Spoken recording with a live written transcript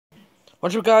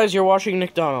What's up, guys? You're watching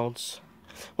Nick Donald's.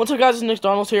 What's up, guys? It's Nick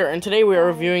Donald's here, and today we are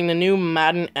reviewing the new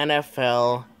Madden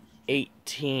NFL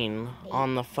 18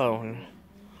 on the phone.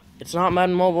 It's not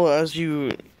Madden Mobile as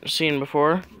you've seen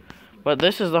before, but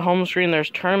this is the home screen. There's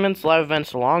tournaments, live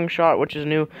events, long shot, which is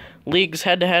new, leagues,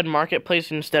 head-to-head, marketplace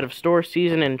instead of store,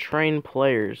 season, and train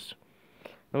players.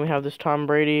 Then we have this Tom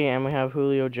Brady, and we have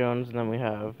Julio Jones, and then we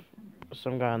have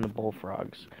some guy on the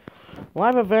Bullfrogs.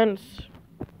 Live events.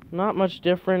 Not much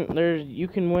different. You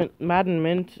can win Madden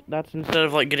Mint. That's instead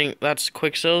of that's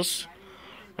quick sales.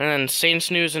 And then Saints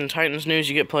News and Titans News,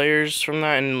 you get players from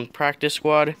that and practice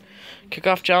squad.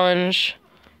 Kickoff challenge.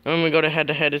 And when we go to head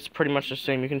to head, it's pretty much the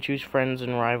same. You can choose friends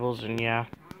and rivals, and yeah.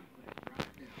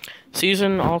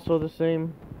 Season also the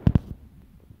same.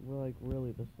 Like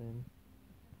really the same.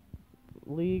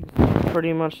 Leagues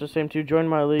pretty much the same too. Join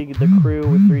my league, the crew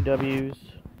with 3 W's.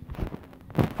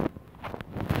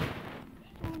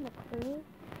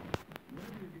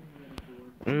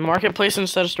 Marketplace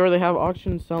instead of store, they have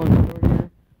auction, selling store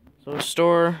here. So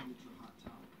store,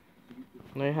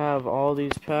 they have all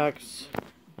these packs,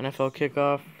 NFL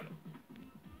kickoff,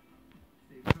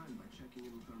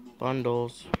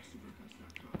 bundles,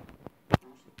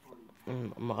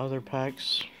 and other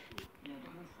packs.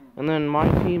 And then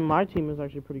my team is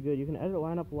actually pretty good. You can edit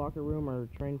lineup, locker room, or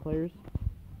train players.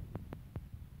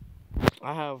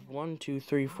 I have 5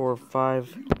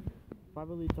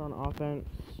 elites on offense.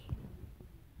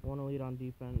 1 elite on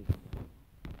defense.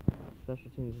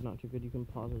 Special teams is not too good. You can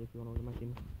pause it if you want to look at my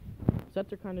team.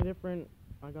 Sets are kind of different.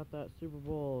 I got that Super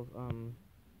Bowl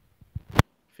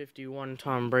 51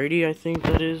 Tom Brady, I think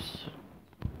that is.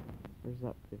 Or is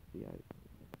that 50?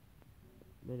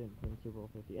 They didn't put in Super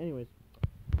Bowl 50. Anyways,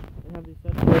 they have these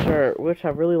sets which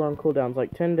have really long cooldowns,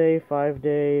 like 10-day,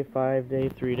 5-day, 5-day,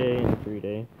 3-day, and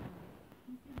 3-day.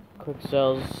 Quick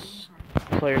sells,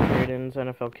 player trade-ins,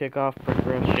 NFL kickoff,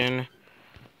 progression.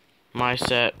 My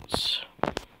sets,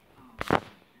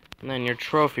 and then your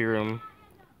trophy room,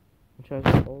 which has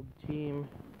your old team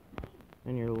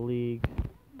and your league,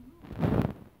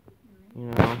 you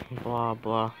know, blah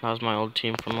blah. That was my old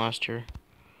team from last year.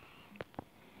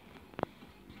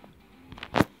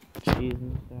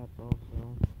 Season stats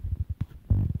also.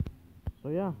 So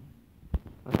yeah,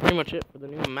 that's pretty much it for the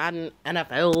new Madden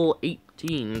NFL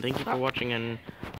 18. Thank you for watching, and